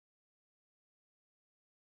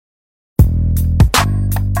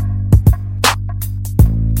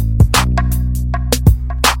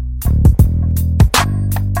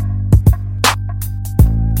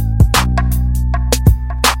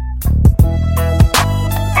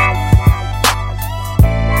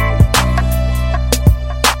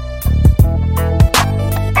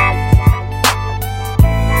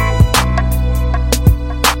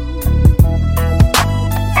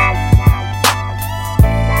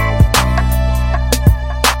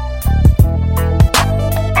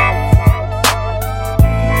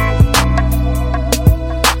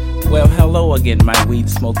and my weed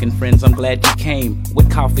smoking friends, I'm glad you came. With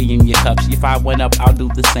coffee in your cups, if I went up, I'll do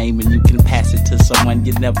the same. And you can pass it to someone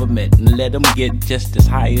you never met and let them get just as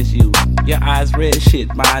high as you. Your eyes red,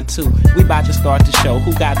 shit, mine too. We about to start the show.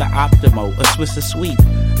 Who got the Optimo, a Swiss or Sweet,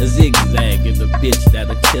 a zigzag, and a bitch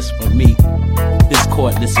that'll kiss for me? This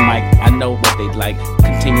cordless mic, I know what they like.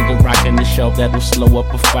 Continue to rock in the show that'll slow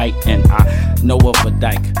up a fight. And I know of a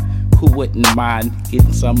dyke who wouldn't mind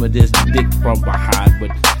getting some of this dick from behind.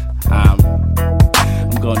 But I'm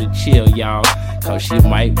gonna chill, y'all, cause she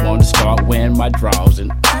might wanna start wearing my drawers.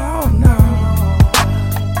 And oh no,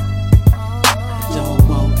 I don't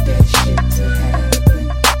want that shit to happen.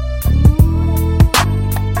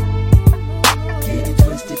 Get it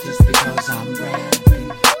twisted just because I'm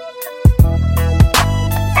rapping.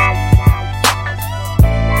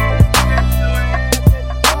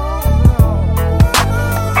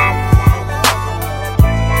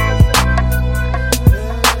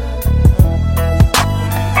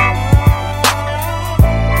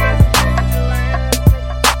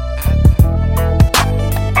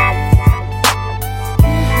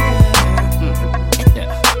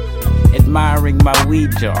 Admiring my weed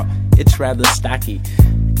jar, it's rather stocky.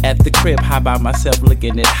 At the crib, high by myself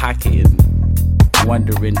looking at hockey and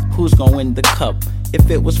wondering who's gonna win the cup. If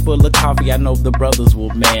it was full of coffee, I know the brothers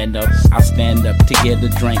will man up. I'll stand up to get a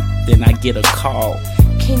drink, then I get a call.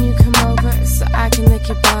 Can you come over so I can lick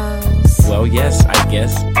your balls? Well, yes, I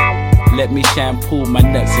guess. Let me shampoo my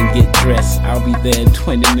nuts and get dressed. I'll be there in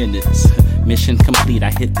 20 minutes. Mission complete, I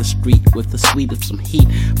hit the street with the sweet of some heat.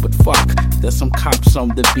 But fuck, there's some cops on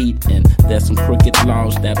the beat, and there's some crooked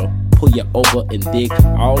laws that'll pull you over and dig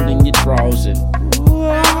all in your drawers. And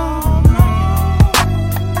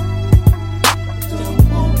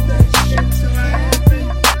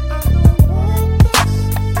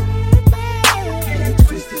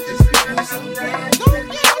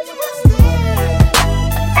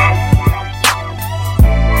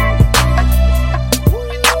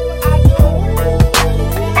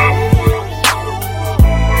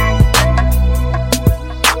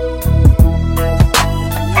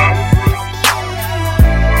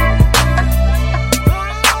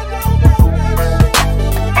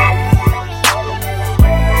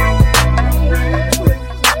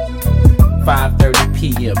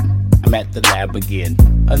I'm at the lab again.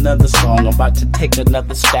 Another song, I'm about to take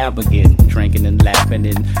another stab again. Drinking and laughing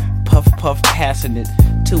and puff passing it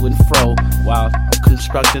to and fro while I'm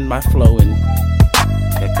constructing my flow. And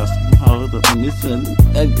there comes some hoes up in this one.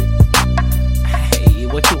 Hey,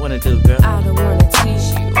 what you wanna do, girl? I don't wanna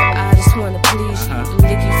tease you, I just wanna please you.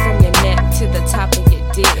 Lick you from your neck to the top of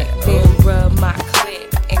your dick. Then rub my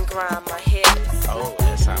clit and grind my hips. Oh,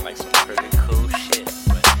 that sounds like some pretty cool shit.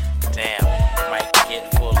 But damn, might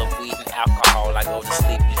get full of weed and alcohol. I go to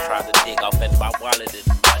sleep, you try to dig off at my wallet and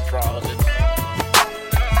my drawers. And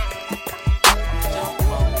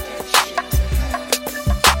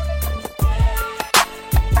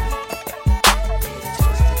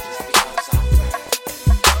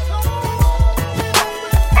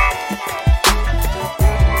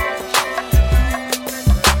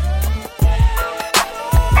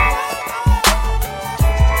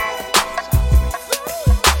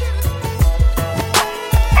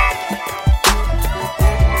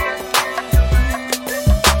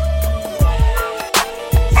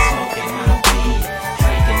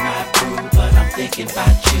thinking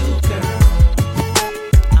about you, girl.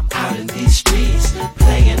 I'm out in these streets,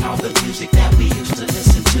 playing all the music that we used to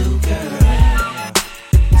listen to, girl.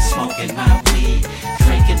 Smoking my weed,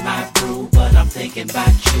 drinking my brew, but I'm thinking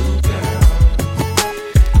about you, girl.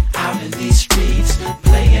 Out in these streets,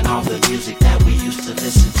 playing all the music that we used to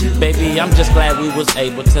listen to. Baby, I'm just glad we was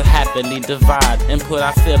able to happily divide and put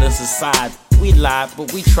our feelings aside. We lied,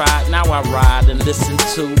 but we tried. Now I ride and listen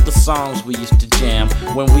to the songs we used to jam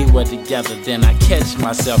when we were together. Then I catch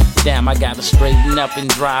myself, damn, I gotta straighten up and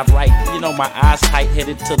drive right. You know, my eyes tight,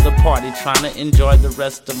 headed to the party, trying to enjoy the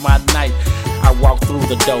rest of my night. I walked through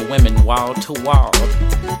the door, women wall to wall.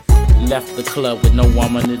 Left the club with no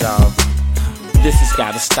woman at all. This has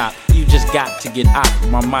gotta stop. You just got to get out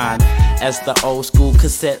of my mind. As the old school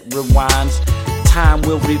cassette rewinds, time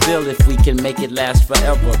will reveal if we can make it last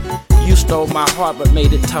forever. You stole my heart but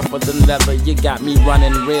made it tougher than leather. You got me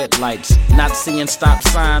running red lights, not seeing stop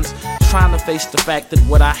signs, trying to face the fact that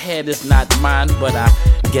what I had is not mine. But I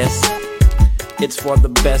guess it's for the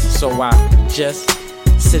best, so I just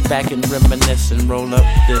sit back and reminisce and roll up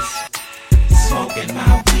this. Smoking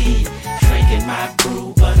my weed, drinking my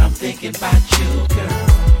brew, but I'm thinking about you, girl.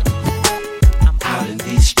 I'm out in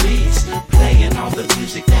these streets, playing all the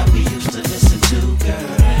music that we used to listen to,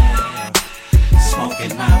 girl.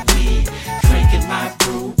 Smoking my weed, drinking my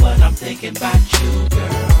brew, but I'm thinking about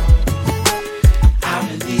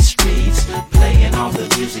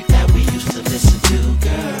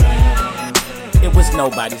it's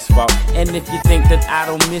nobody's fault. And if you think that I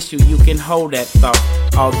don't miss you, you can hold that thought.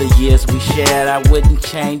 All the years we shared, I wouldn't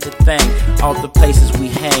change a thing. All the places we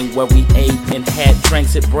hang, where we ate and had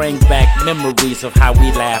drinks, it bring back memories of how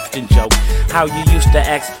we laughed and joked. How you used to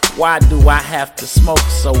ask, why do I have to smoke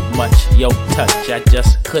so much? Your touch, I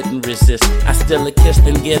just couldn't resist. I still a kiss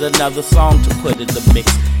and get another song to put in the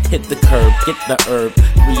mix. Hit the curb, get the herb,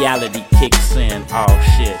 reality kicks in. Oh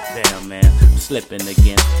shit, damn man, I'm slipping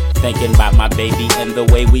again. Thinking about my baby and the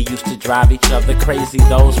way we used to drive each other crazy.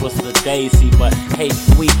 Those was the days, see, but hey,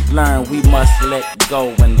 we learn we must let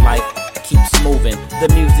go when life keeps moving. The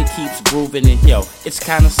music keeps grooving and yo, it's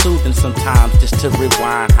kinda soothing sometimes just to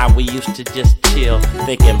rewind how we used to just chill.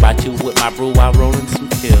 Thinking about you with my brew while rolling some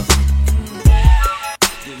kill.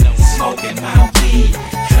 Smoking my weed,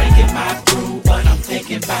 drinking my brew, but I'm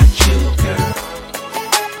thinking about you, girl.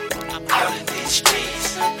 I'm out in these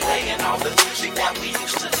streets, playing all the music that we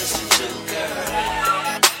used to listen to, girl.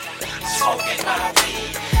 Smoking my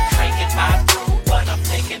weed, drinking my brew, but I'm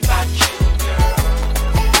thinking about you, girl.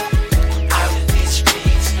 Out in these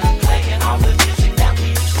streets, playing all the music that we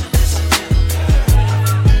used to listen to, girl.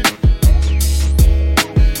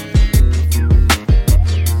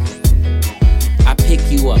 I pick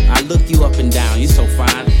you up, I look you up and down, you so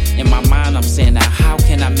fine. In my mind I'm saying now, how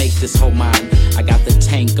can I make this whole mine? I got the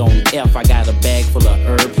tank on F, I got a bag full of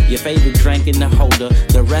herb. Your favorite drink in the holder,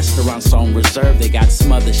 the restaurant's on reserve. They got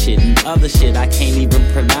some other shit and other shit I can't even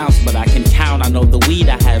pronounce, but I can count. I know the weed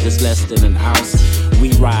I have is less than an ounce.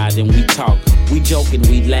 We ride and we talk, we joke and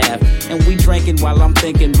we laugh, and we drinking while I'm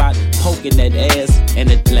thinking about poking that ass.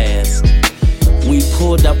 And at last, we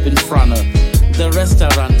pulled up in front of the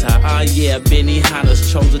restaurant. Yeah, Benny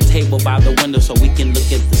Hanna's chose a table by the window so we can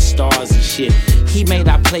look at the stars and shit. He made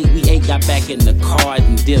our plate, we ate, got back in the car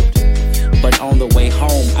and dipped. But on the way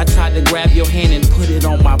home, I tried to grab your hand and put it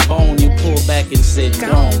on my bone. You pulled back and said,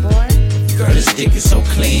 "Gone, boy." Girl, this dick is so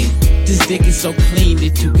clean. This dick is so clean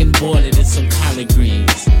that you can boil it in some collard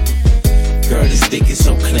greens. Girl, this dick is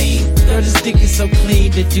so clean. Girl, this dick is so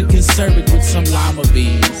clean that you can serve it with some lima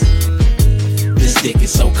beans. This dick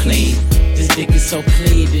is so clean. This dick is so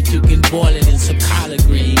clean that you can boil it in some collard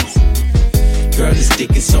greens. Girl, this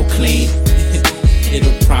dick is so clean.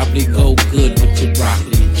 It'll probably go good with your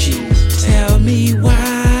broccoli and cheese. Tell me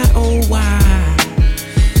why, oh why,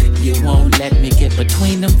 you won't let me get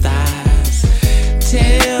between them thighs.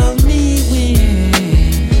 Tell me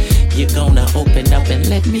when you're gonna open up and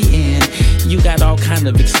let me in. You got all kind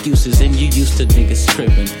of excuses and you used to niggas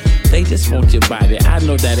tripping. They just want your body. I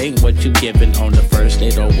know that ain't what you giving on the first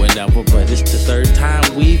date or whatever, but it's the third time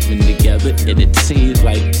we've been together, and it seems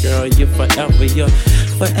like, girl, you're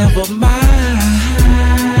forever mine.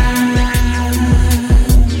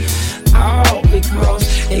 All because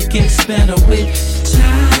it gets better with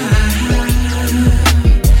time.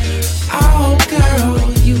 Oh,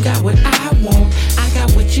 girl, you got what I want, I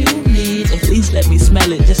got what you need. At least let me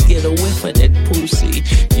smell it, just get a whiff of that pussy.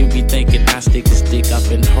 You be thinking I stick this dick up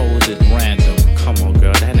and hold it random. Come on,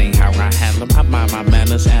 girl, that ain't how I handle them. I mind my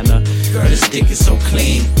manners and girl, this dick is so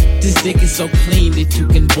clean. This dick is so clean that you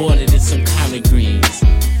can boil it in some collard greens.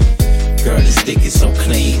 Girl, this dick is so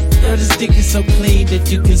clean. Girl, this dick is so clean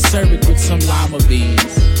that you can serve it with some lima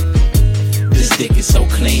beans. This dick is so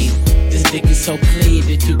clean. This dick is so clean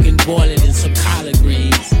that you can boil it in some collard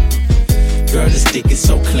greens. Girl, this dick is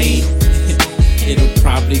so clean. It'll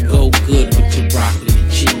probably go good with your broccoli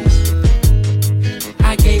and cheese.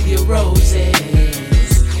 I gave you roses,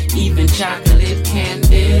 even chocolate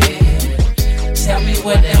candy. Tell me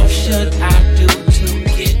what else should I do to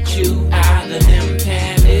get you out of them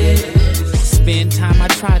panties? Spend time, I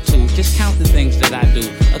try to, just count the things that I do.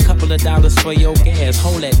 A couple of dollars for your gas,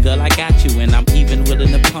 hold that girl, I got you, and I'm even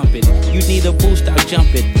willing to pump it. You need a boost, I'll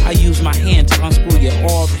jump it. I use my hand to unscrew your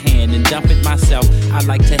oil pan and dump it myself. I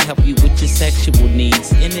like to help you with your sexual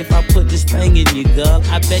needs, and if I put this thing in you, girl,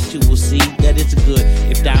 I bet you will see that it's good.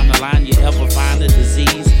 If down the line you ever find a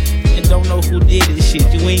disease and don't know who did this shit,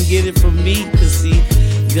 you ain't get it from me, cause see,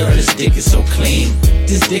 girl, this dick is so clean.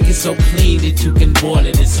 This dick is so clean that you can boil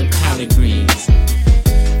it in some collard greens.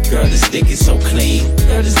 Girl, this dick is so clean.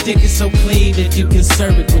 Girl, this dick is so clean that you can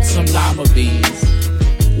serve it with some lima beans.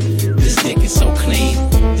 This dick is so clean.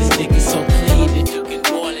 This dick is so clean that you can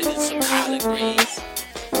boil it in some collard greens.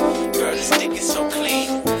 Girl, this dick is so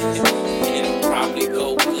clean. It'll probably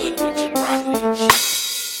go good with your broccoli and cheese.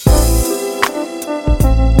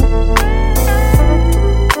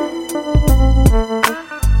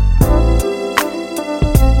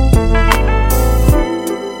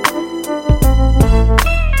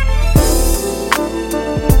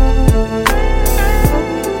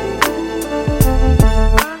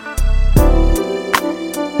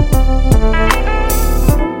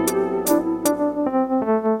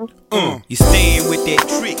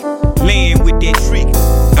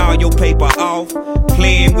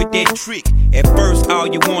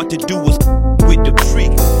 want to do was with the trick.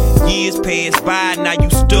 Years passed by, now you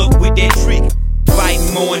stuck with that trick.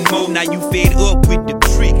 Fighting more and more, now you fed up with the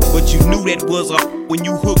trick. But you knew that was a when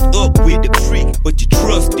you hooked up with the trick. But you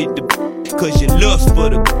trusted the cause you lust for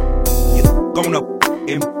the you gonna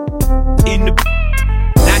in the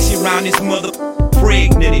now she round this mother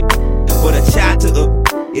pregnant. But a child to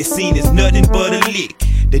her is seen as nothing but a lick.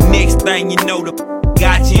 The next thing you know, the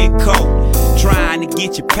got you in court, trying to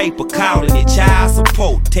get your paper, calling it child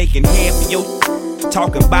support, taking half of your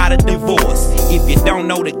talking about a divorce. If you don't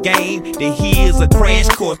know the game, then here's a crash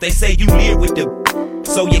course. They say you live with the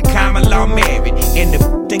so you common law married, and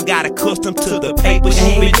the then got accustomed to the paper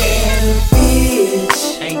she been.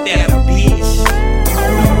 Ain't that a bitch?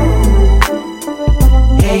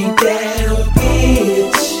 Ain't that a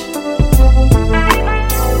bitch?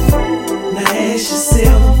 Now ask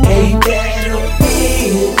yourself, ain't that a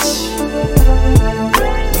bitch?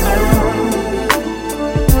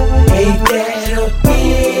 Ain't that a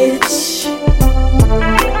bitch?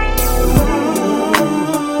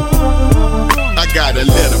 I got a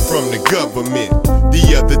letter from the government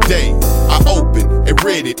the other day. I opened and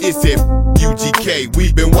read it. It said, UGK,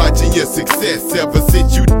 we've been watching your success ever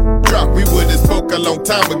since you dropped. We would've spoke a long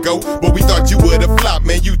time ago, but we thought you would've flopped.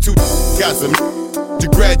 Man, you two got some to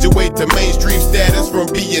graduate to mainstream status from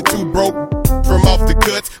being too broke. From off the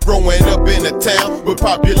cuts, growing up in a town with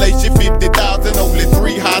population 50,000, only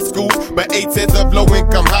 3 high schools, but 8 sets of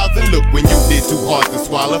low-income housing. Look, when you did too hard to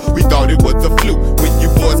swallow, we thought it was a fluke. When you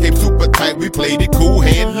boys came super tight, we played it cool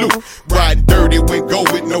hand Luke. Riding dirty, went go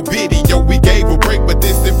with no video. We gave a break, but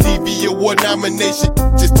this MTV Award nomination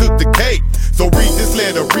just took the cake. So read this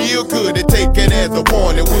letter real good and take it as a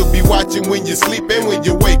warning. We'll be watching when you sleep and when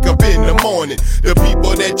you wake up in the morning. The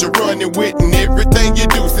people that you're running with and everything you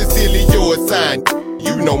do, sincerely yours signed.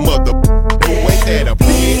 You know mother, ain't that a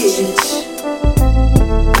bitch?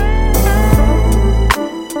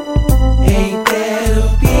 Ain't that a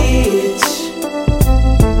bitch?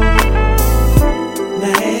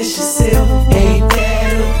 Now ask yourself, ain't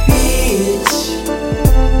that a bitch?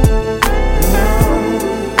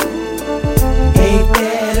 Ain't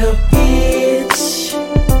that a bitch?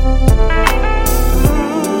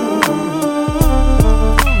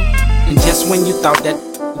 And just when you thought that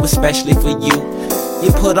was especially for you,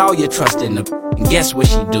 you put all your trust in her, and guess what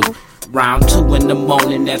she do? Round 2 in the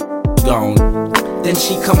morning, that gone. Then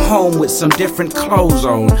she come home with some different clothes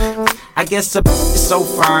on. I guess the is so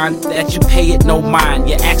fine that you pay it no mind.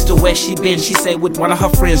 You asked her where she been, she say with one of her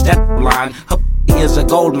friends that line. Her is a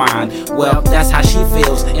gold mine. Well, that's how she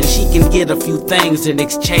feels, and she can get a few things in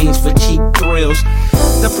exchange for cheap thrills.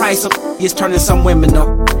 The price of is turning some women up,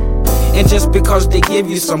 and just because they give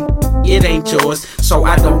you some, it ain't yours, so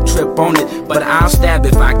I don't trip on it. But I'll stab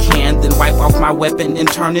if I can, then wipe off my weapon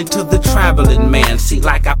and turn into the traveling man. See,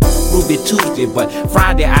 like I Ruby Tuesday, but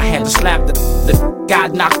Friday I had to slap the guy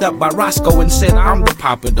knocked up by Roscoe and said I'm the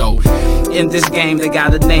papa though. In this game they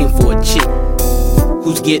got a name for a chick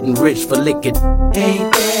who's getting rich for licking.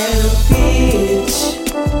 Ain't that a bitch?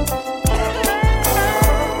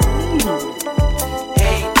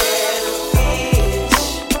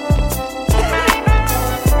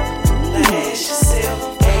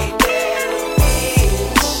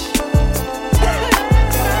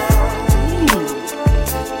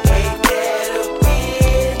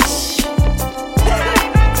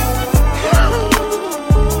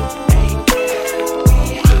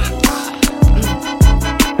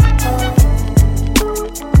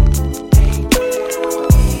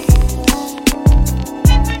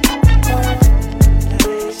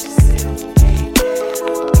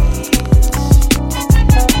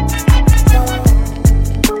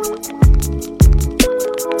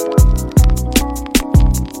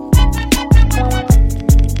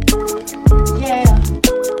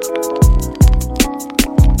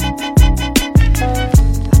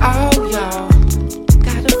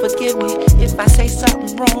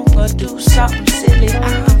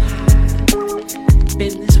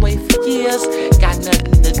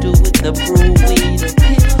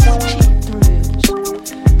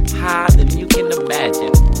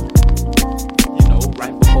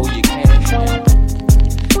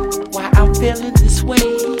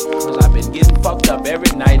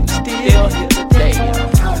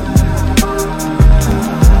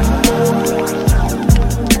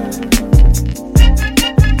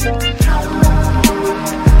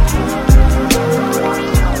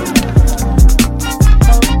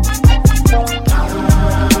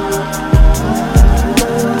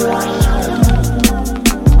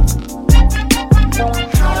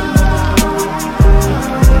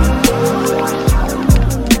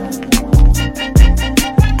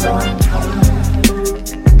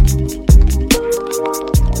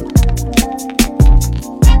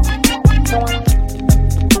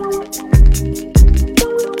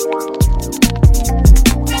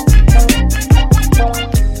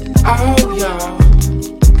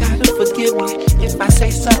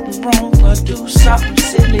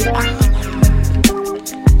 babe. I've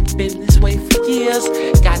been this way for years.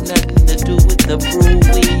 Got nothing to do with the brew,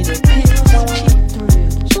 weed, or pills. Cheap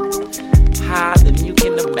thrills, higher than you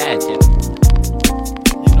can imagine.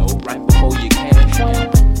 You know, right before you cash in.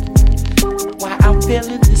 Why I'm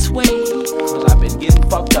feeling this way? Cause I've been getting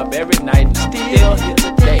fucked up every night and still here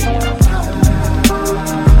today.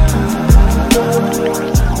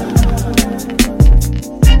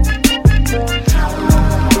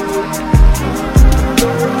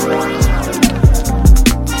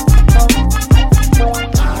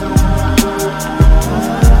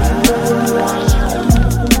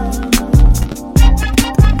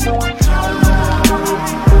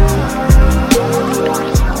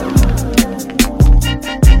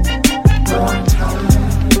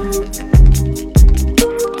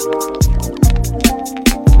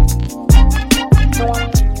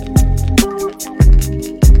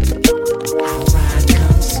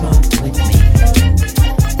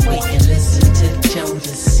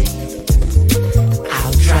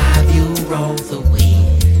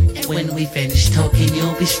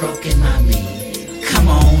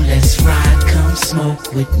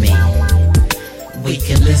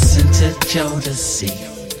 Jodeci.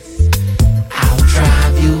 I'll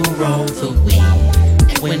drive you, roll the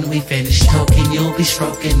weed. When we finish talking, you'll be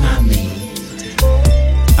stroking my meat.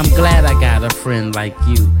 I'm glad I got a friend like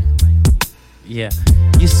you. Yeah,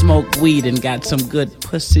 you smoke weed and got some good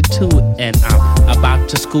pussy too. And I'm about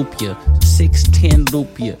to scoop you, 610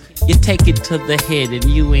 loop you. You take it to the head and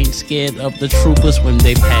you ain't scared of the troopers when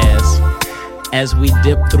they pass. As we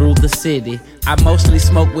dip through the city, I mostly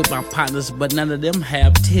smoke with my partners, but none of them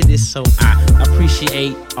have titties. So I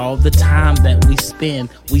appreciate all the time that we spend.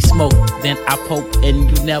 We smoke, then I poke, and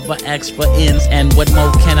you never ask for ends. And what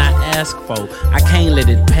more can I ask for? I can't let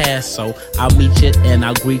it pass, so I'll meet you and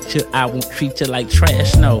I'll greet you. I won't treat you like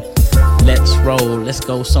trash, no. Let's roll, let's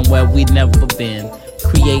go somewhere we never been.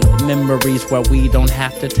 Create memories where we don't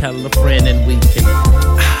have to tell a friend, and we can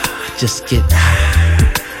just get high.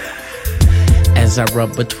 As I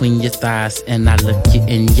rub between your thighs and I look you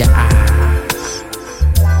in your eyes.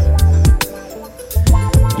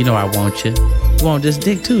 You know I want you. You want this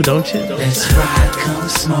dick too, don't you? Let's ride, come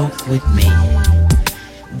smoke with me.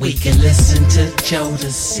 We can listen to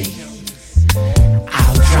Jodeci.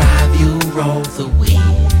 I'll drive you, roll the weed.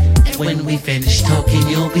 When we finish talking,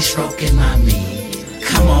 you'll be stroking my meat.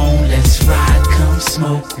 Come on, let's ride, come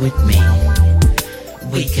smoke with me.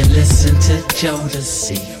 We can listen to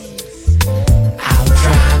Jodeci. I'll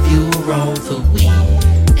drive you, roll the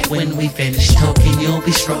weed. When we finish talking, you'll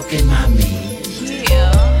be stroking my meat.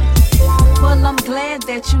 Yeah. Well, I'm glad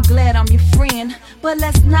that you glad I'm your friend. But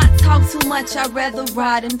let's not talk too much, I'd rather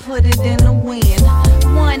ride and put it in the wind.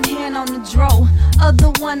 One hand on the draw,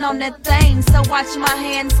 other one on that thing. So watch my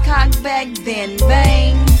hands cock back, then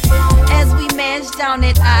bang. As we mash down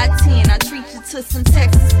at I-10, I treat you to some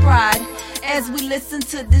Texas pride. As we listen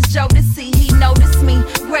to this Jodeci, he noticed me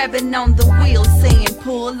grabbing on the wheel, saying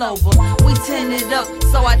pull over. We tinted up,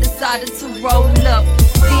 so I decided to roll up,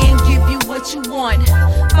 then give you what you want.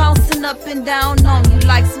 Bouncing up and down on you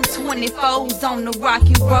like some 24s on the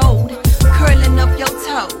rocky road, curling up your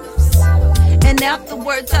toes. And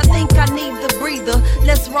afterwards, I think I need the breather.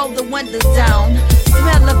 Let's roll the windows down.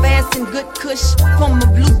 Smell of ass and good kush from a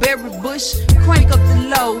blueberry bush. Crank up the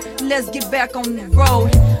load, let's get back on the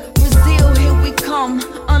road. Brazil, here we come.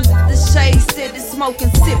 Under the shade, steady smoking,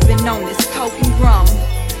 sipping on this coke and rum.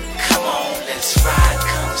 Come on, let's ride,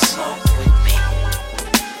 come smoke with me.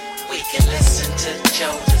 We can listen to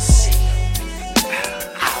Jodeci.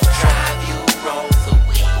 I'll drive you, roll the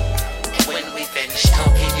weed. When we finish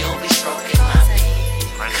talking, you'll be stroking my meat.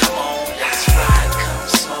 Come on, let's ride, come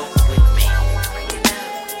smoke with me.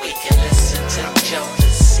 We can listen to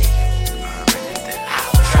Jodeci.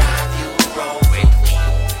 I'll drive you, roll the weed.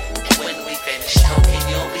 When we finish talking,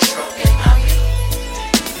 you'll be stroking my meat.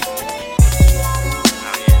 Oh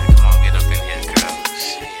yeah, come on, get up in here, girl.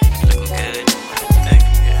 Shit.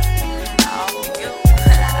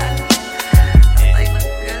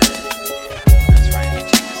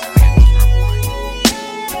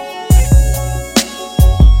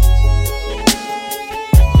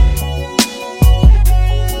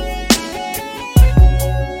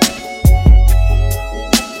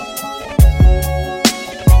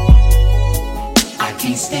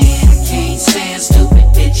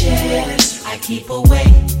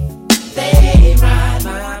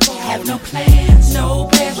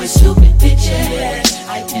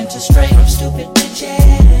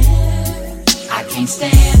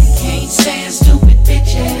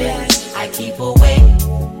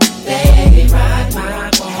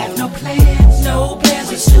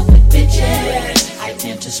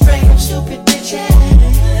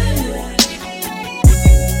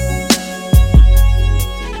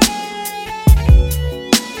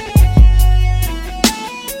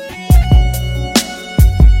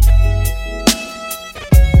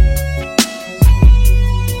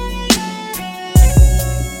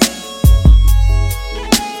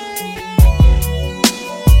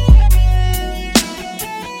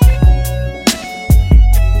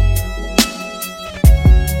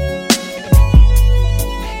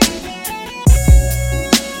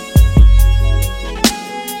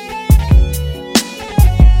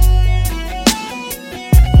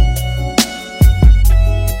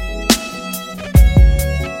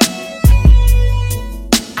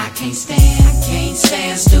 can't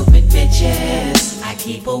stand stupid bitches. I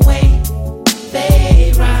keep away.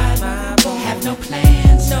 They ride my boat. Have no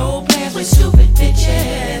plans with stupid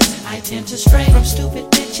bitches. I tend to stray from stupid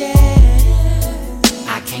bitches.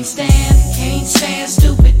 I can't stand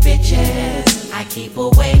stupid bitches. I keep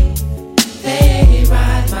away. They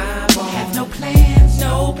ride my boat. Have no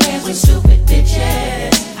plans with stupid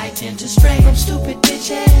bitches. I tend to stray from stupid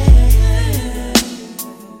bitches.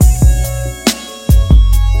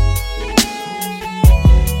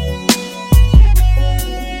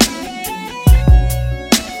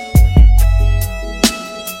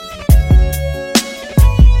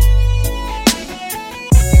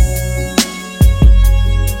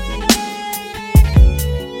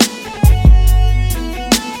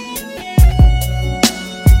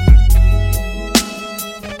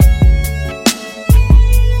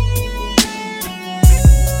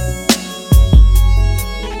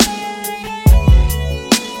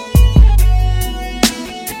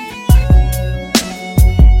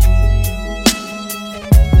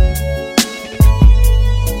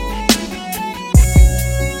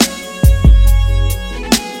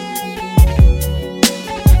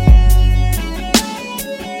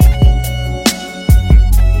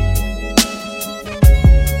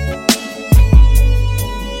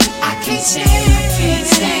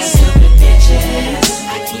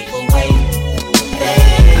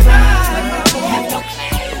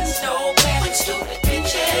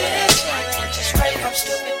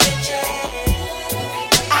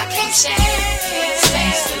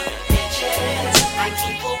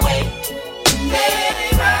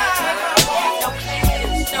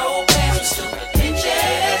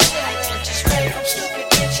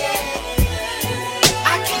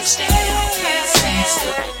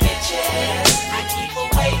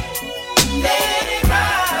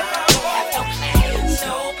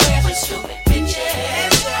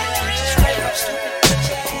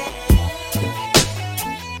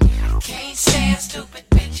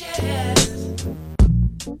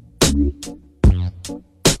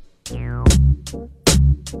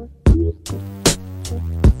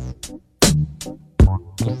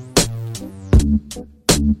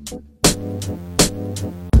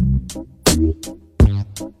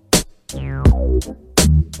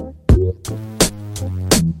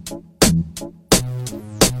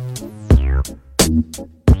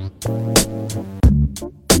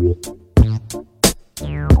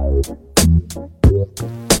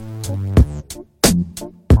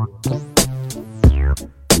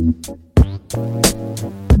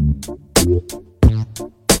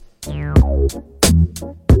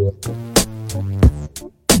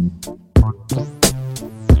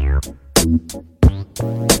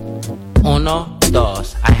 Uno,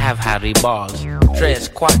 dos, I have Harry balls. Tres,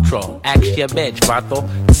 cuatro, ask your bitch, vato.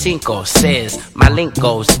 Cinco, says, my link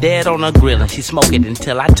goes dead on a grill and she smoke it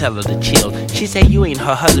until I tell her to chill. She say you ain't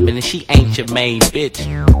her husband and she ain't your main bitch.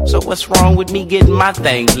 So what's wrong with me getting my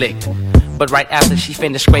thing licked? But right after she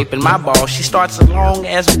finished scraping my balls, she starts a long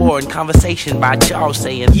ass boring conversation about y'all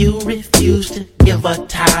saying, you refuse to give her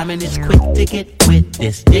time and it's quick to get with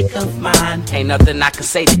this dick of mine. Ain't nothing I can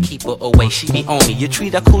say to keep her away, she be on me. You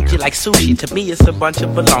treat her coochie like sushi, to me it's a bunch of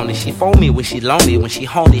baloney. She phone me when she lonely, when she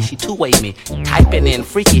horny, she two-way me. Typing in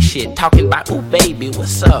freaky shit, talking about, ooh baby,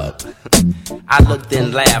 what's up? I looked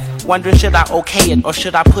and laughed, wondering should I okay it or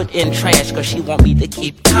should I put in trash, cause she want me to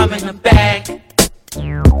keep coming back.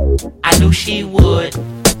 I knew she would.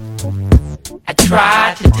 I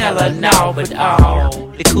tried to tell her no, but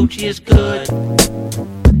oh, the coochie is good.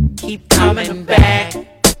 Keep coming back,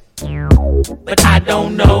 but I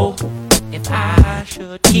don't know if I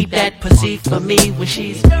should keep that pussy for me when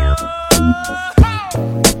she's done.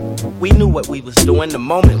 We knew what we was doing the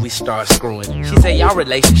moment we started screwing. She said y'all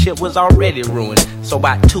relationship was already ruined. So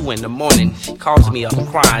by 2 in the morning, she calls me up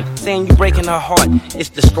crying, saying you breaking her heart, it's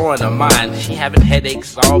destroying her mind. She having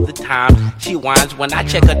headaches all the time. She whines when I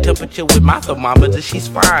check her temperature with my thermometer, she's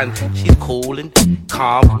fine. She's cool and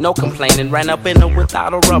calm, no complaining. Ran up in her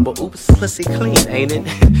without a rubber. Oops, pussy clean, ain't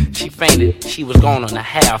it? She fainted, she was gone on a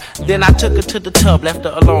half. Then I took her to the tub, left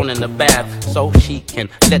her alone in the bath, so she can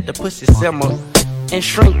let the pussy simmer and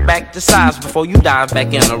shrink back to size before you dive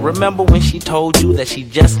back in her. Remember when she told you that she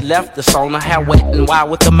just left the sauna, hair wet and wild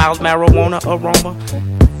with the mild marijuana aroma?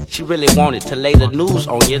 She really wanted to lay the news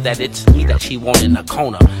on you that it's me that she want in the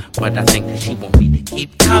corner, but I think that she want me to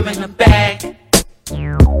keep coming back.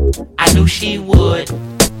 I knew she would.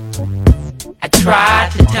 I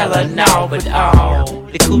tried to tell her no, but oh,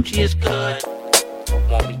 the coochie is good.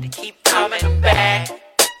 Want me to keep coming back,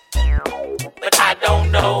 but I don't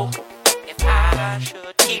know I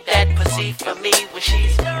should keep that pussy for me when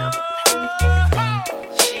she's done.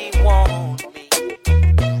 She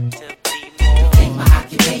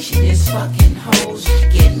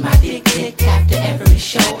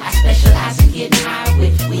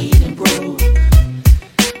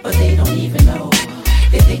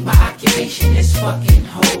occupation is fucking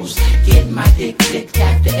hoes. Getting my dick licked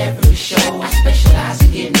after every show. I specialize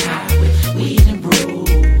in getting high with weed and brew.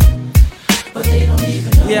 But they don't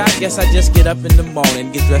even know. Yeah, I guess I just get up in the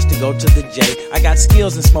morning, get dressed to go to the J. I got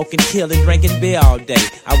skills in smoking, killing, drinking beer all day.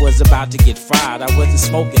 I was about to get fried, I wasn't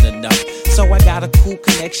smoking enough. So I got a cool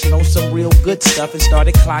connection on some real good stuff and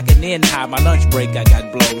started clocking in high. My lunch break, I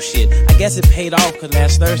got blow shit. I guess it paid off, cause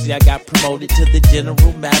last Thursday I got promoted to the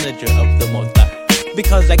general manager of the Mota.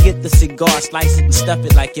 Because I get the cigar, slice it and stuff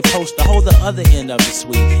it like you're supposed to. Hold the other end of the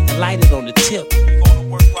sweet and light it on the tip.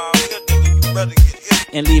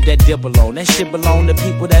 And leave that dip alone. That shit belong to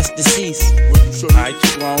people that's deceased. Alright,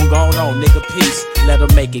 you wrong, going on, nigga, peace. Let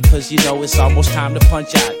them make it, cause you know it's almost time to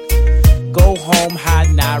punch out. Go home hot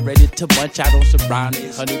now, ready to munch out on some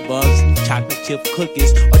brownies, honey buns, and chocolate chip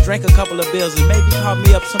cookies. Or drink a couple of beers and maybe call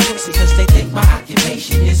me up some pussy. Cause they think my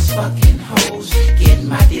occupation is fucking hoes. Getting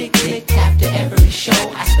my dick licked after every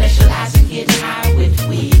show. I specialize in getting high with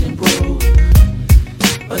weed and brew.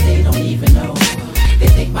 But they don't even know. They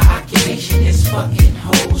think my occupation is fucking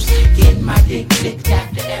hoes. Getting my dick licked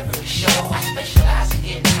after every show. I specialize in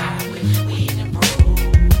getting high with weed and brew.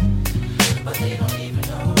 But they don't even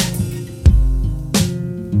know.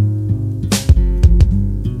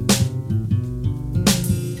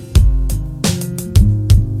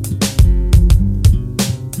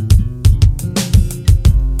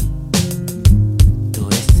 Tú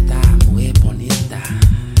estás muy bonita.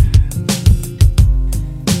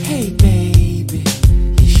 Hey baby,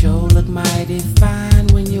 you sure look mighty fine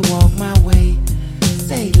when you walk my way.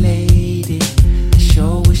 Say lady, I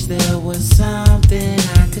sure wish there was something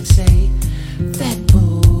I could say. That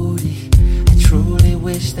booty, I truly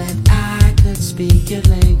wish that I could speak your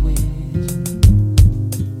language.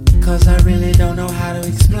 Cause I really don't know how to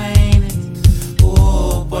explain it.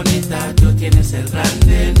 Oh, bonita, tú tienes el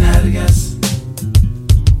grande nalgas.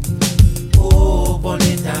 Oh,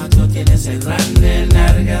 bonita, tú tienes el grande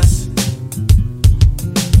nalgas.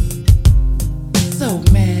 So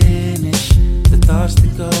mannish, the thoughts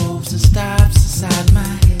that goes and stops inside my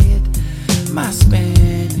head. My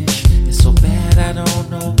Spanish is so bad I don't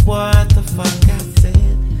know what the fuck I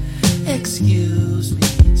said. Excuse me,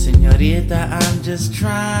 señorita, I'm just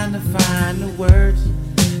trying to find the words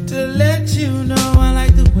to let you know I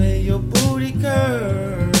like the way your booty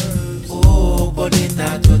curves. Oh,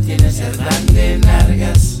 bonita, tú tienes el grande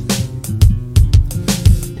nalgas.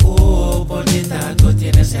 Oh, bonita, tú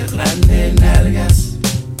tienes el grande nalgas.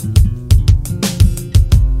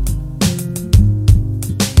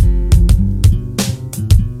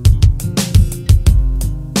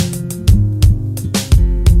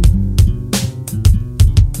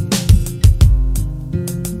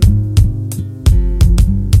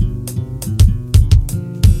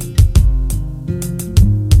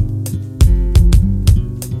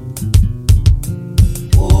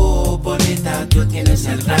 Tú tienes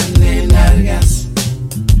el grande nalgas.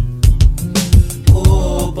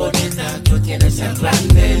 Oh, bonita, tú tienes el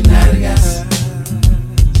grande nalgas.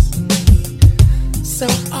 So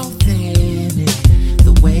authentic,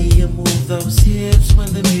 the way you move those hips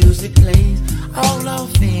when the music plays. All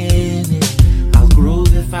off in it, I'll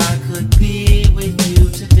groove if I could be with you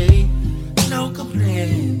today. No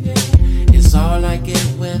complaining, it's all I get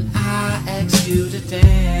when I ask you to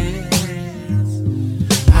dance.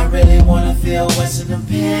 I really wanna feel what's in the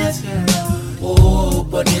pants, girl. Oh,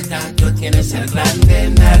 bonita, tú tienes el grande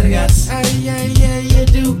nalgas. Ay, ay, ay, you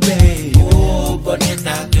do, babe. Oh,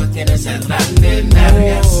 bonita, tú tienes el grande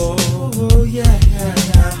nalgas. Oh, yeah, yeah,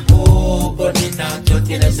 yeah. Oh, bonita, tú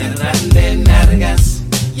tienes el grande nalgas.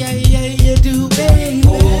 Yeah, yeah, you do, babe.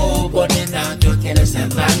 Oh, bonita, tú tienes el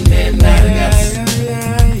grande nalgas.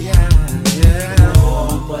 Yeah, yeah, yeah.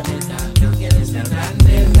 Oh, bonita, tú tienes el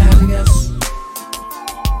grande nalgas.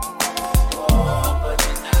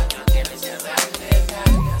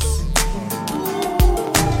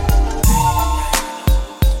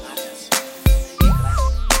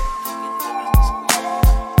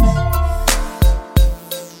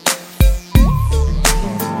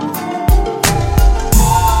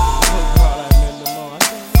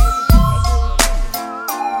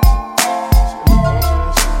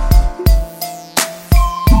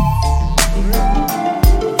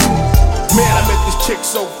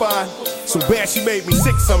 So fine, so bad she made me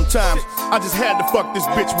sick sometimes. I just had to fuck this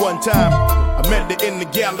bitch one time. I met her in the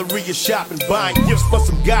gallery of shopping, buying gifts for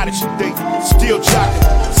some guy that she date. Still jocking,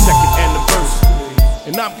 second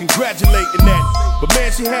anniversary, and I'm congratulating that. But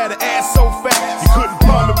man, she had her ass so fat, you couldn't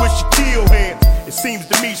palm it with your kill hand. It seems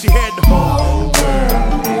to me she had the whole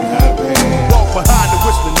world in her hand. Walked behind her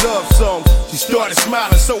whistling love songs. She started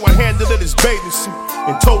smiling, so I handed her this bathing suit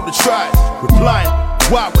and told her try it. Replying,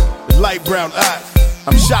 why would the light brown eyes.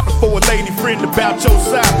 I'm shopping for a lady friend about your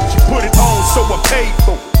size. She put it on, so I paid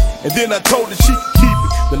for it. And then I told her she could keep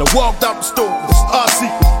it. Then I walked out the store, it's our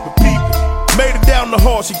secret, the people. Made it down the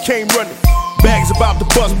hall, she came running. Bags about to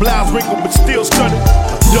bust, blouse wrinkled, but still stunning.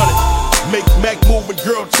 I've done it. Make Mac move and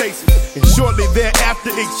girl chasing. And shortly thereafter,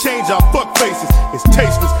 exchange our fuck faces. It's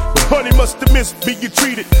tasteless, but honey must have missed being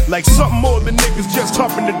treated like something more than niggas just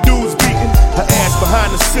humping the dudes beating. Her ass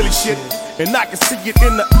behind the silly shit, and I can see it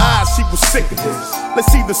in the eyes, she was sick of this. Let's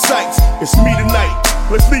see the sights, it's me tonight.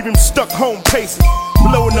 Let's leave him stuck home pacing,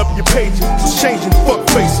 blowing up your pages, just changing fuck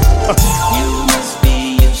faces. You must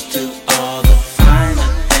be used to all the finer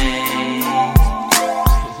things,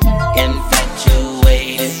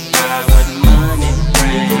 infatuated by what money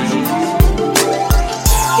brings.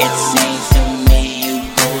 It seems to me you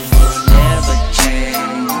hoes will never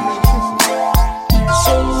change,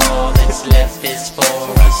 so all that's left is for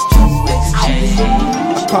us to exchange.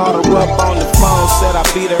 I called her up on the phone, said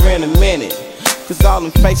I'd beat her in a minute. Cause all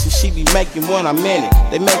them faces she be making when I'm in it,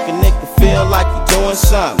 they make a nigga feel like you doing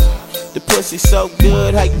something. The pussy so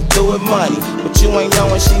good, how you do it money, but you ain't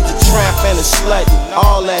knowing she's a tramp and a slut and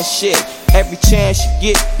all that shit. Every chance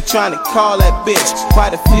you get, you trying to call that bitch.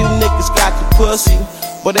 Quite a few niggas got the pussy,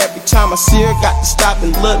 but every time I see her, got to stop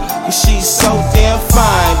and look, cause she's so damn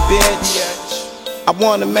fine, bitch. I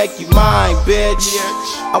wanna make you mine, bitch.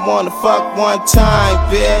 I wanna fuck one time,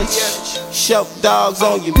 bitch. Show dogs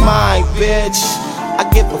on your mind, bitch. I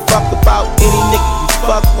give a fuck about any nigga you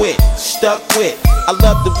fuck with, stuck with. I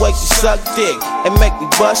love the way you suck dick and make me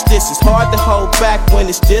bust this. It's hard to hold back when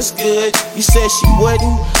it's this good. You said she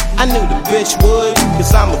wouldn't, I knew the bitch would,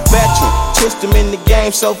 cause I'm a veteran. Twist him in the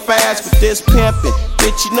game so fast with this pimpin'.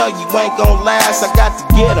 Bitch, you know you ain't gon' last, I got to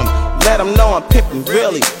get him. Let them know I'm pimpin'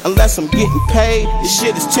 really. Unless I'm getting paid, this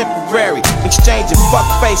shit is temporary. Exchanging fuck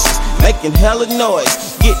faces, making hella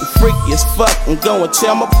noise. Getting freaky as fuck and go and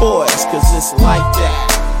tell my boys, cause it's like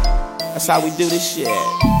that. That's how we do this shit,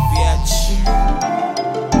 bitch.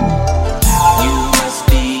 You must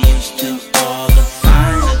be used to all the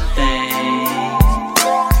finer things,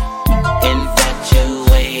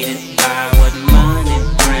 infatuated by what money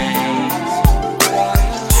brings.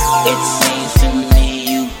 It seems to me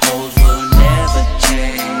you hoes will never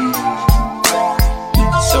change,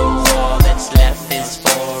 so all that's left is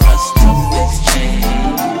for us to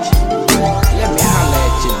exchange. Let me holla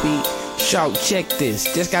at you, B. Shout, check this.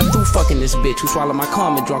 Just got through fucking this bitch who swallowed my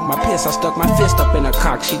cum and drunk my piss. I stuck my fist up in her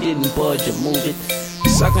cock, she didn't budge or move it.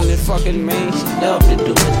 Sucking and fucking, man, she loved to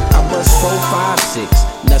do it. I bust 4, 5,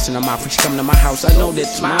 6. Nuts in her mouth when she come to my house. I know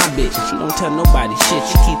that's my bitch. She don't tell nobody shit,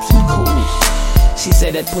 she keeps it cool. She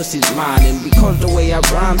said that pussy's mine, and because the way I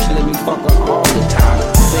rhyme, she let me fuck her all the time.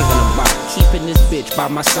 Thinking about keeping this bitch by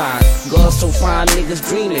my side. Girls so fine, niggas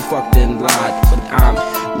dream they fucked and lied. But I'm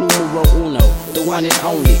numero uno, the one and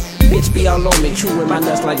only. Bitch be all on me, chewing my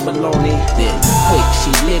nuts like bologna. Then quick,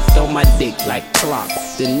 she licked on my dick like clock.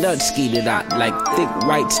 Then nuts skeeted out like thick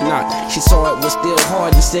white snot. She saw it was still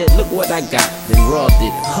hard and said, look what I got. Then rubbed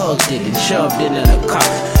it, hugged it, and shoved it in her cock.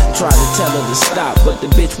 Tried to tell her to stop, but the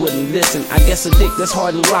bitch wouldn't listen. I guess a dick that's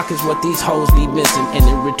hard and rock is what these hoes be missing. And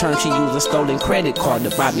in return she used a stolen credit card to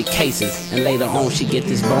buy me cases. And later on she get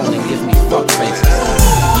this bone and give me fuck faces.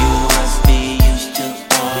 You must be used to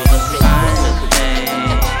all the finer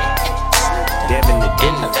things, Devin the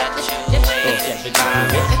dinner. infatuated by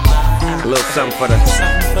what A little something for the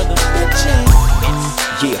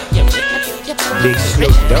yeah. Big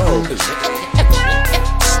Snoop Dogg.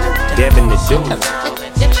 Devin the dude.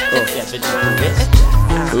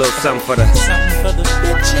 A little something for the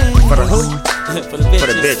who? For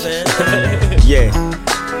the bitches. Yeah.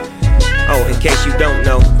 Oh, in case you don't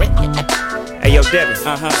know. Hey yo, Devin,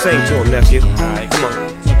 sing to him, nephew. Come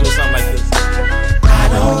on. Do something like this. I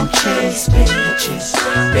don't chase bitches,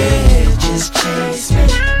 bitches chase me.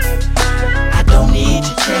 I don't need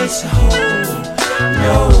to chase a hoe,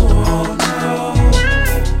 no, no.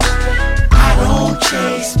 I don't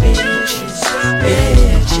chase bitches,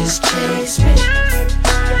 bitches chase me.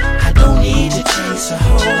 I don't need to chase a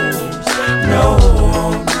hoe, no,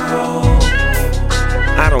 no.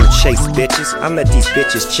 I don't chase bitches, I let these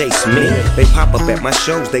bitches chase me. They pop up at my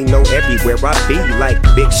shows, they know everywhere I be, like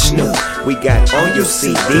Big Snoop. We got all your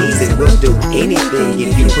CDs and we'll do anything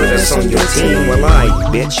if you put us on your team. Well,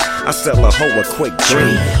 alright, bitch, I sell a hoe a quick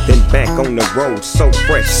dream, then back on the road, so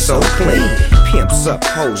fresh, so clean. Pimps up,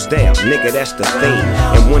 hoes down, nigga, that's the thing.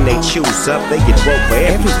 And when they choose up, they get broke for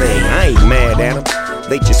everything. I ain't mad at them.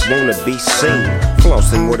 they just wanna be seen.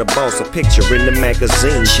 Flossing with a boss, a picture in the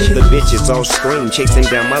magazine. The bitches all scream, chasing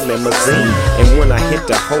down my limousine. And when I hit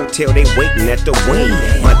the hotel, they waiting at the wing.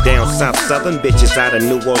 My down south southern bitches out of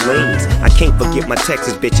New Orleans. I can't forget my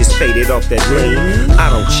Texas bitches faded off that lean. I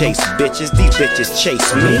don't chase bitches, these bitches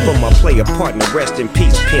chase me. For my player partner, rest in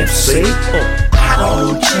peace, Pimp C. I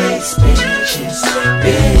don't chase bitches,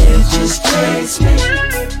 bitches chase me.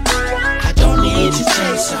 I don't need to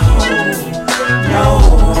chase a hoe,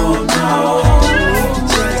 no, no.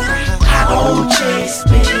 I don't chase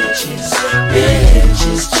bitches,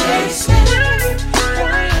 bitches chase me.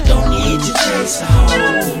 I don't need to chase a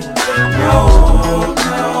hoe, no,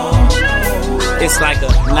 no. It's like a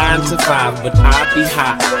 9 to 5, but I be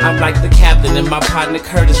hot. I'm like the captain and my partner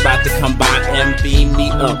Curtis about to come by and beam me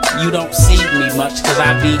up. You don't see me much, cause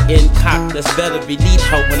I be in cock. That's better be neat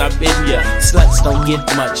hoe when I've been here. Sluts don't get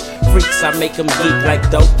much. Freaks, I make them geek like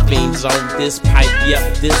dope fiends on this pipe.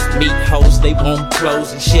 Yep, this meat hoes, they won't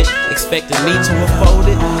close and shit. Expecting me to afford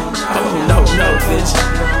it? Oh no, no, bitch.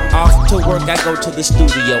 Off to work, I go to the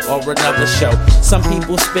studio or another show. Some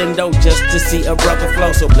people spend dough just to see a brother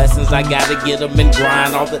flow. So blessings, I gotta get them and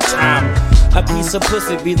grind all the time. A piece of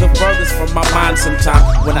pussy be the furthest from my mind sometimes.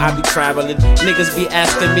 When I be traveling, niggas be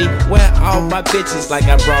asking me, where all my bitches? Like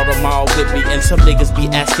I brought them all with me. And some niggas be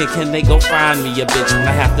asking, can they go find me a bitch? When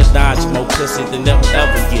I have to dodge more pussy than they'll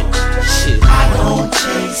ever get. Shit. I don't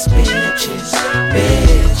chase bitches,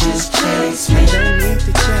 bitches chase me.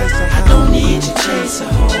 I don't need to chase a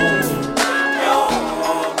hoe.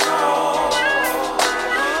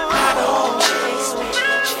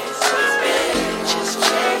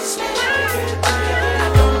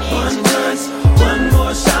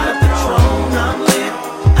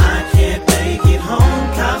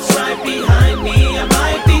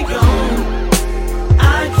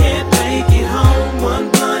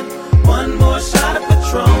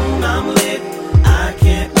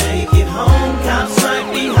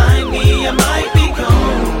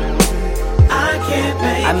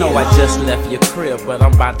 I know I just left your crib, but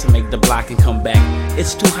I'm about to make the block and come back.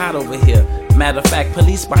 It's too hot over here. Matter of fact,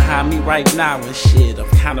 police behind me right now and shit, I'm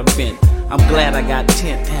kinda bent. I'm glad I got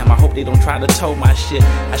tent. Damn, I hope they don't try to tow my shit.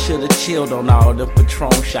 I should've chilled on all the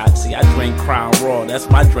Patron shots. See, I drink Crown Royal, that's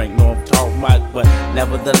my drink, know I'm talking about. But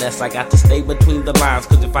nevertheless, I got to stay between the lines.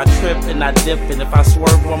 Cause if I trip and I dip and if I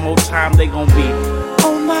swerve one more time, they gon' be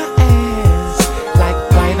on my ass. Like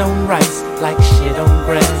white on rice, like shit on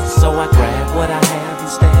grass. So I grab what I have and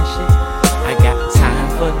stash it. I got time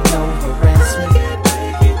for no harassment.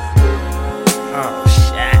 Oh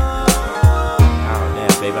shit. Oh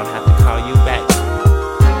damn, baby, I'll have to call you back.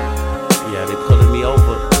 Yeah, they pulling me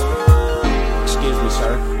over. Excuse me,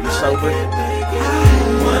 sir. You sober?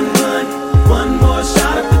 One blunt, one more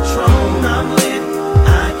shot of Patron. I'm lit. I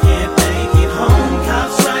can't make it home.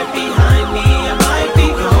 Cops right behind me. I might be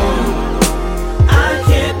gone. I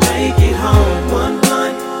can't make it home. One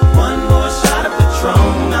blunt, one more shot of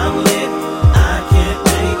Patron. I'm lit. I can't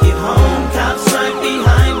make it home. Cops right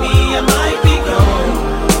behind me. I might be gone.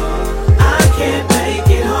 I can't make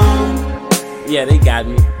it home. Yeah, they got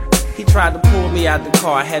me. He tried to pull me out the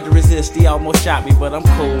car. I had to resist. He almost shot me, but I'm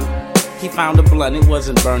cool. He found a blunt, it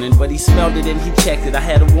wasn't burning, but he smelled it and he checked it. I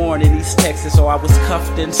had a warrant in East Texas, so I was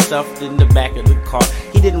cuffed and stuffed in the back of the car.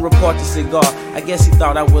 He didn't report the cigar, I guess he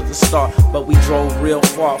thought I was a star, but we drove real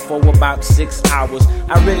far for about 6 hours.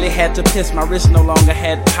 I really had to piss, my wrist no longer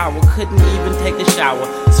had power, couldn't even take a shower,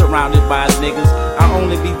 surrounded by niggas. I'll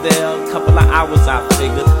only be there a couple of hours, I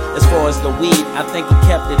figured. As far as the weed, I think he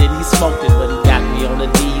kept it and he smoked it, but he got me on the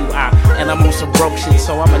DUI. And I'm on some broke shit,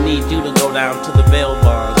 so I'ma need you to go down to the bail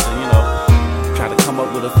bonds and, you know, try to come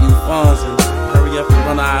up with a few funds and hurry up and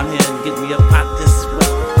run out here and get me up out this way.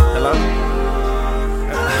 Hello?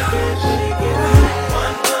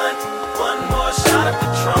 One blunt, one more shot of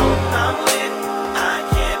Patron. I'm lit. I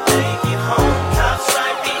can't make it home. Cops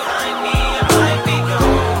right behind me. I might be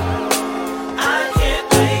gone. I can't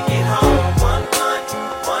make it home. One blunt,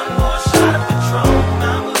 one more shot of Patron.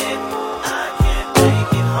 I'm lit. I can't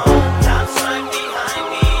make it home. Cops right behind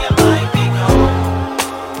me. I might be gone.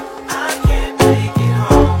 I can't make it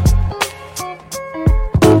home.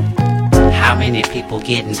 How many people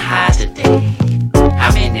getting high today?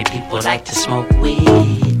 How many people like to smoke weed?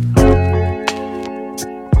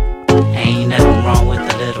 Ain't nothing wrong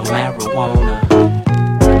with a little marijuana.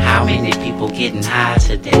 How many people getting high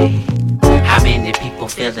today? How many people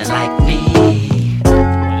feeling like me?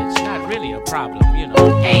 Well, it's not really a problem, you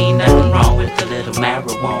know. Ain't nothing wrong with a little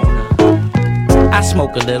marijuana. I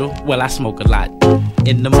smoke a little, well I smoke a lot.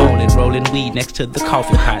 In the morning, rolling weed next to the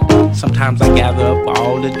coffee pot. Sometimes I gather up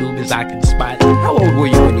all the doobies I can spot. How old were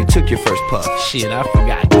you when you took your first puff? Shit, I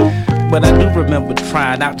forgot. But I do remember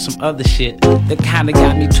trying out some other shit that kinda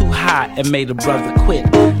got me too high and made a brother quit.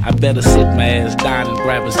 I better sit my ass down and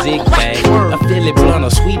grab a zig bag, a Philly blunt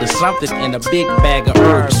or sweet or something in a big bag of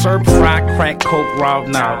herbs. Syrup, fry, crack, coke, raw,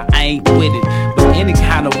 nah, I ain't with it. But any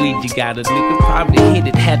kind of weed you got, a nigga probably hit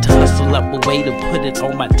it. Had to hustle up a way to put it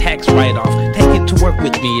on my tax write-off. Take it to work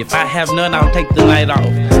with me, if I have none, I'll take the night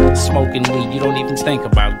off. Smoking weed, you don't even think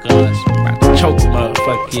about guns. About to choke a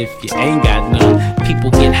motherfucker if you ain't got none.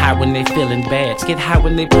 People get high when they feeling bad, get high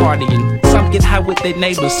when they partying. Some get high with their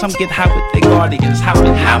neighbors, some get high with their guardians.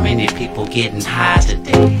 How many people getting high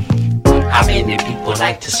today? How many people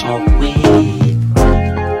like to smoke weed?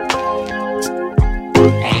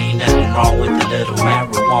 Ain't nothing wrong with a little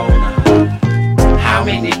marijuana. How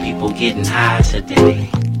many people getting high today?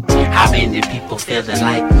 How many people feeling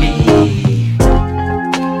like me?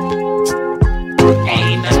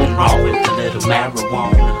 Ain't nothing wrong with a little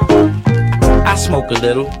marijuana. I smoke a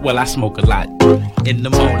little, well I smoke a lot. In the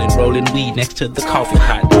morning, rolling weed next to the coffee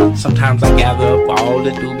pot. Sometimes I gather up all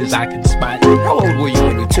the doobies I can spot. How old were you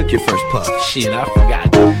when you took your first puff? Shit, I forgot.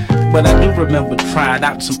 But I do remember trying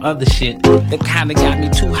out some other shit that kinda got me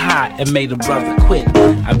too high and made a brother quit.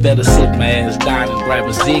 I better sit my ass down and grab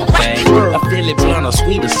a zig bag, a Philly blunt or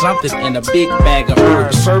sweet or something in a big bag of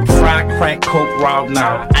herbs. Syrup, fry, crack, coke, raw,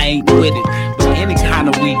 nah, I ain't with it. But any kind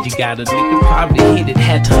of weed you got, a nigga probably hit it.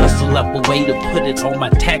 Had to hustle up a way to put it on my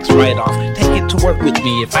tax write-off. Take it to work with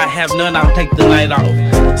me, if I have none, I'll take the night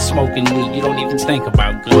off. Smoking weed, you don't even think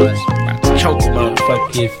about guns. About to choke a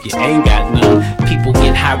motherfucker if you ain't got none. People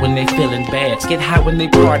get high when they feeling bad, get high when they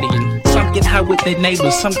partying. Some get high with their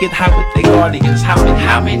neighbors, some get high with their guardians.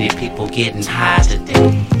 How many people getting high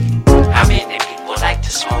today? How many people like to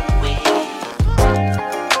smoke weed?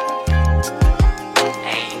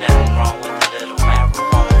 Ain't nothing wrong with a little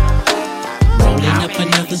marijuana. Rolling up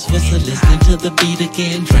another's whistle, listening to the beat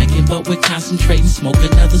again. Drinking, but we're concentrating, smoke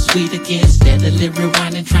another sweet again. Steadily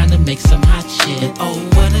rewinding, trying to make some hot shit. Oh,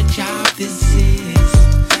 what a job this is.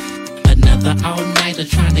 Another all-nighter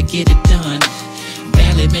trying to get it done.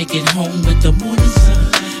 Barely make it home with the morning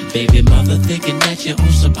sun. Baby mother thinking that you're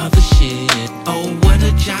on some other shit. Oh, what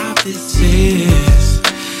a job this is.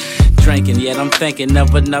 Drinking, yet I'm thinking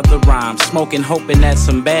of another rhyme. Smoking, hoping that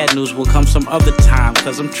some bad news will come some other time.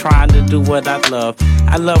 Cause I'm trying to do what I love.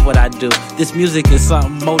 I love what I do. This music is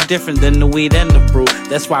something more different than the weed and the brew.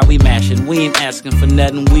 That's why we mashing. We ain't asking for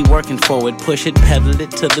nothing, we working for it. Push it, pedal it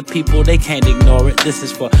to the people, they can't ignore it. This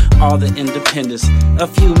is for all the independents, a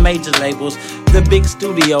few major labels, the big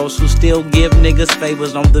studios who still give niggas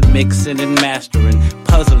favors on the mixing and mastering,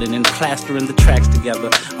 puzzling and plastering the tracks together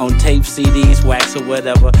on tape, CDs, wax or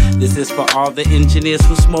whatever. This is for all the engineers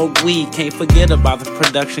who smoke weed. Can't forget about the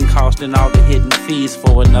production cost and all the hidden fees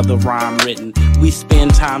for another rhyme written. We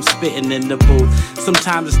spend time spitting in the booth.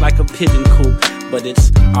 Sometimes it's like a pigeon coop, but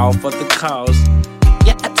it's all for the cause.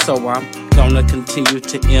 Yeah, so I'm gonna continue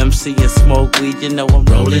to MC and smoke weed. You know I'm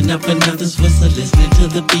rolling up another's whistle, listening to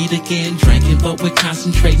the beat again. Drinking, but we're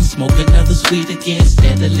concentrating, smoke another sweet again.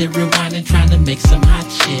 Steadily rewinding, trying to make some hot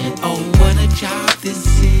shit. Oh, what a job this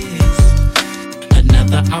is.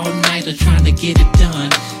 Another all-nighter trying to get it done.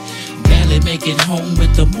 Barely make it home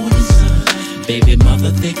with the morning sun. Baby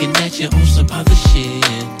mother thinking that you're on some other shit.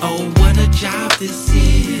 Oh, what a job this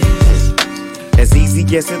is. As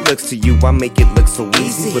easy as it looks to you, I make it look so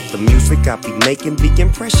easy. With the music I be making, the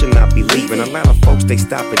impression I be leaving. A lot of folks, they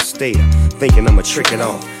stop and stare, thinking I'ma trick it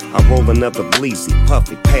off. I roll another bleezy,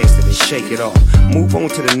 puff it, pass it, and shake it off. Move on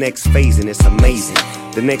to the next phase, and it's amazing.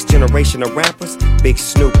 The next generation of rappers, Big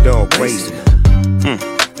Snoop Dogg raising.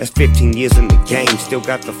 That's 15 years in the game, still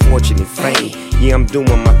got the fortune and fame. Yeah, I'm doing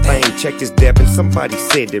my thing, check this Devin. Somebody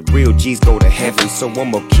said that real G's go to heaven, so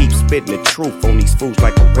I'ma keep spitting the truth on these fools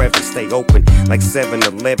like a reverend. Stay open like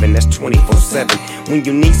 7-Eleven, that's 24/7. When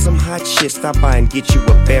you need some hot shit, stop by and get you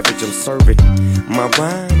a beverage. I'm serving my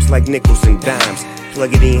rhymes like nickels and dimes.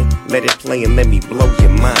 Plug it in, let it play and let me blow your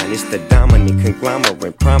mind. It's the dominant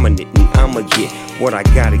conglomerate, prominent, and I'ma get what I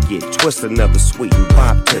gotta get. Twist another sweet and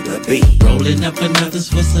pop to the beat. Rolling up another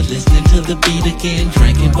whistle, listening to the beat again.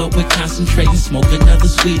 Drinking, but we're concentrating, smoke another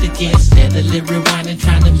sweet again. Steadily rewinding,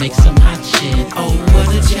 trying to make some hot shit. Oh, what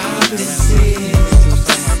a job this is.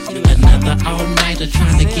 Another all-nighter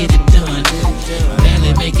trying to get it done.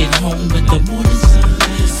 Barely make it home with the morning sun.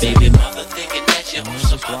 Baby mother thinking that you're on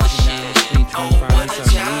some other shit. Oh, what a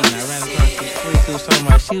job this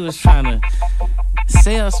is. She was trying to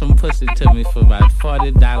sell some pussy to me for about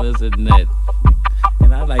 $40 a nut.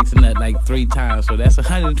 And I I like to nut like 3 times, so that's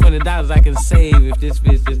 $120 I can save if this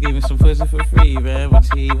bitch just gave me some pussy for free, man. But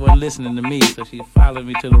she wasn't listening to me, so she followed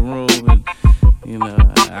me to the room, and you know,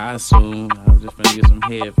 I assumed I was just gonna get some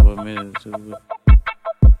head for a minute or two.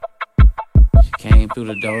 But she came through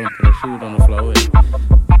the door and put her shoes on the floor. And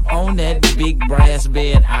on that big brass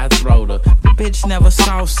bed, I throwed her. The bitch never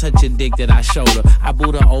saw such a dick that I showed her. I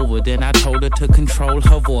booed her over, then I told her to control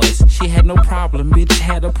her voice. She had no problem, bitch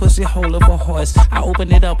had a pussy hole of a horse. I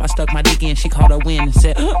opened it up, I stuck my dick in, she caught her wind and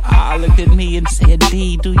said, looked at me and said,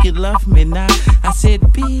 B, do you love me now? I said,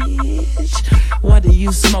 bitch, what are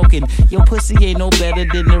you smoking? Your pussy ain't no better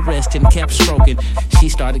than the rest, and kept stroking. She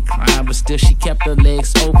started crying, but still she kept her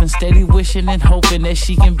legs open, steady wishing and hoping that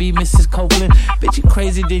she can be Mrs. Copeland. Bitch, you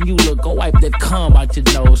crazy than you look, go wipe that cum out your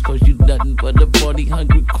nose, cause you nothing but a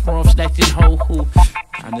 40-100 crumb snatching hoe who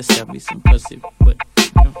trying to sell me some pussy, but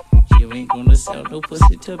you ain't gonna sell no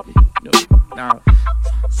pussy to me. No, nah.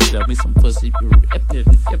 Sell me some pussy.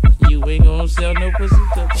 You ain't gonna sell no pussy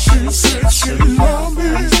to me. She said she love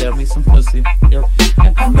me. Sell me some pussy.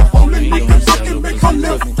 I'm the only nigga that can make her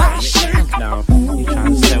left thigh shake. No, you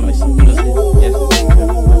trying to sell me some pussy.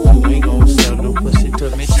 You ain't gonna sell no pussy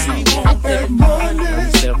to me. She want that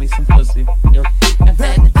money. Sell me some pussy.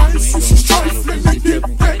 That ice and she's trifling to get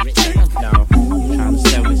that cake. No, you trying to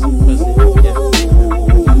sell me some pussy.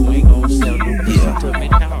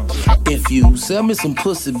 If you sell me some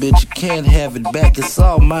pussy, bitch, you can't have it back. It's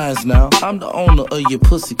all mine now. I'm the owner of your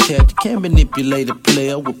pussy cat. You can't manipulate a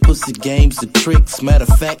player with pussy games and tricks. Matter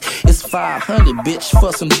of fact, it's 500, bitch,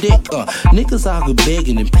 for some dick. Niggas out here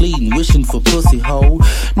begging and pleading, wishing for pussy hole.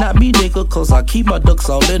 Not me, nigga, cause I keep my ducks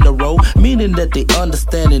all in a row. Meaning that they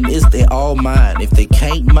understanding is they all mine. If they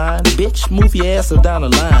can't mind, bitch, move your ass down the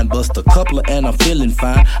line. Bust a couple and I'm feeling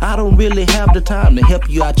fine. I don't really have the time to help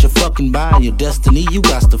you out your fucking mind. Your destiny you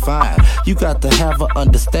got to find. You got to have an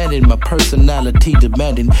understanding, my personality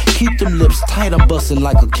demanding. Keep them lips tight, I'm busting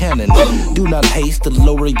like a cannon. Do not haste to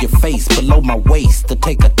lower your face below my waist to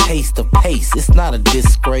take a taste of pace. It's not a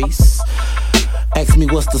disgrace. Ask me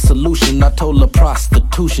what's the solution, I told her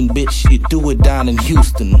prostitution, bitch, you do it down in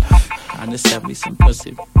Houston. I just sell me some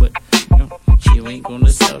pussy, but you ain't gonna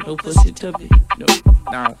sell no pussy to me. No,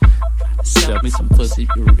 nah. Sell me some pussy,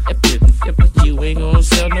 but you ain't gonna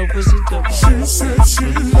sell no pussy to me. She said she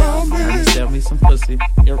love me. Sell me some pussy.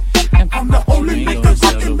 I'm the only nigga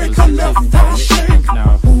that can make her left thigh shake.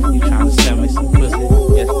 No, you tryna sell me some pussy,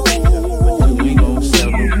 but you ain't gonna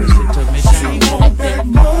sell no pussy to me. She want that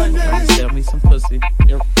money. Sell me some pussy.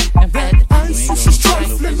 That ice and she's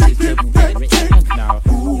trifling to get that cake. No,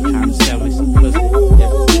 you tryna sell me some pussy,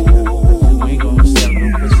 you ain't gonna sell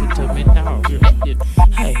no pussy to me. No.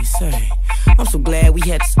 Hey, say, I'm so glad we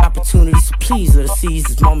had this opportunity, so please let us seize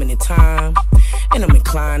this moment in time. And I'm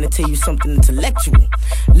inclined to tell you something intellectual.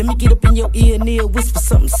 Let me get up in your ear and near, whisper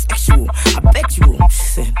something sexual. I bet you will. She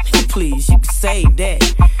said, please, you can save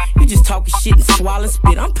that. You just talking shit and swallow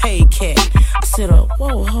spit, I'm paid cat. I said,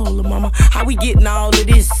 whoa, hold up, mama, how we getting all of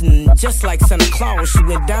this? And just like Santa Claus, she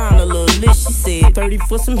went down a little list. She said, 30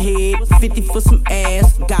 for some head, 50 for some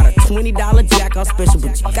ass. Got a $20 jack-off special,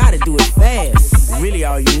 but you gotta do it fast. Really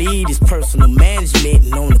all you need is personal management.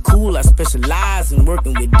 And on the cool, I specialize in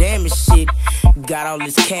working with damaged shit. Got all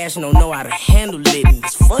this cash and don't know how to handle it. And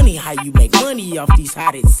it's funny how you make money off these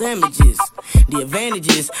hotted sandwiches. The advantage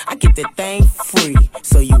is I get that thing free,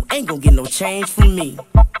 so you ain't gonna get no change from me.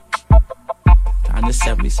 Trying to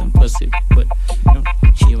sell me some pussy, but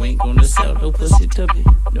you ain't gonna sell no pussy to me.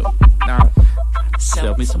 No, nah.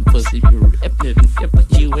 Sell me some pussy,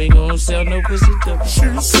 but you ain't gonna sell no pussy to me.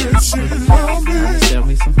 She said she love me. Sell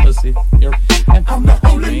me some pussy. I'm the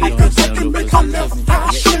only nigga that can make her left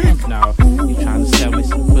thigh shake. No.